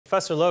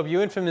Professor Loeb,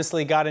 you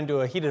infamously got into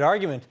a heated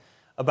argument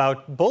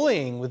about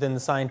bullying within the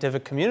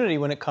scientific community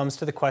when it comes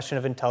to the question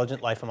of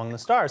intelligent life among the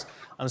stars.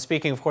 I'm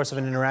speaking, of course, of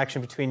an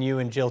interaction between you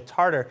and Jill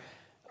Tarter.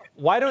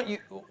 Why don't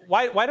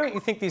you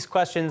think these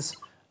questions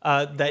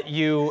that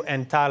you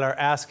and Tal are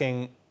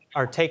asking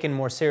are taken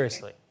more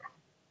seriously?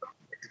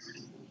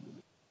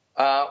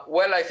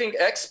 Well, I think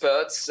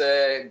experts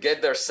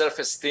get their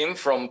self-esteem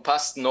from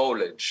past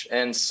knowledge.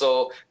 And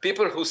so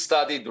people who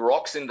studied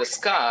rocks in the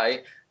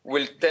sky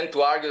will tend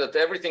to argue that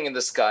everything in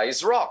the sky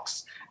is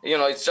rocks. You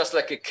know, it's just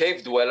like a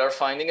cave dweller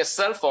finding a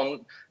cell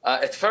phone.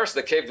 At first,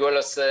 the cave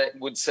dweller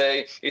would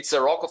say, it's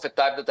a rock of a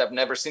type that I've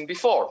never seen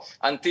before,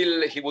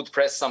 until he would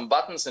press some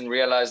buttons and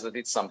realize that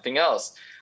it's something else.